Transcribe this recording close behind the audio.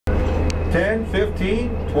10, 15,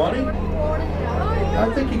 20?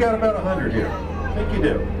 I think you got about 100 here. I think you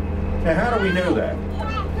do. Now, how do we know that?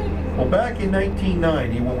 Well, back in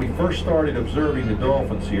 1990, when we first started observing the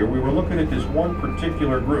dolphins here, we were looking at this one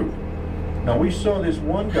particular group. Now, we saw this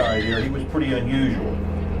one guy there. He was pretty unusual.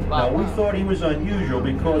 Now, we thought he was unusual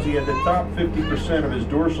because he had the top 50% of his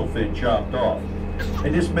dorsal fin chopped off.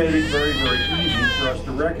 And this made it very, very easy for us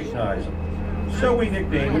to recognize him. So we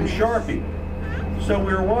nicknamed him Sharpie. So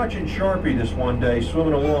we were watching Sharpie this one day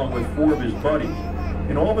swimming along with 4 of his buddies.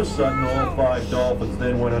 And all of a sudden, all 5 dolphins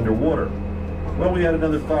then went underwater. Well, we had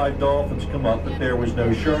another 5 dolphins come up, but there was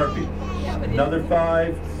no Sharpie. Another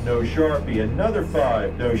 5, no Sharpie. Another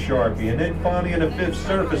 5, no Sharpie. And then finally, in the 5th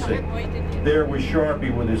surfacing, there was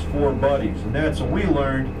Sharpie with his 4 buddies. And that's when we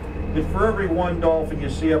learned that for every 1 dolphin you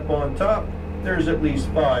see up on top, there's at least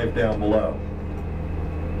 5 down below.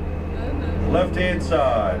 Left-hand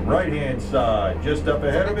side, right-hand side, just up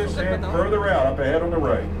ahead of us and further out, up ahead on the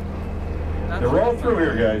right. They're all through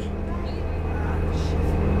here, guys.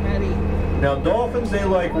 Now, dolphins, they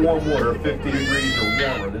like warm water, 50 degrees or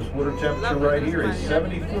warmer. This water temperature right here is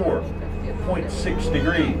 74.6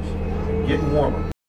 degrees, getting warmer.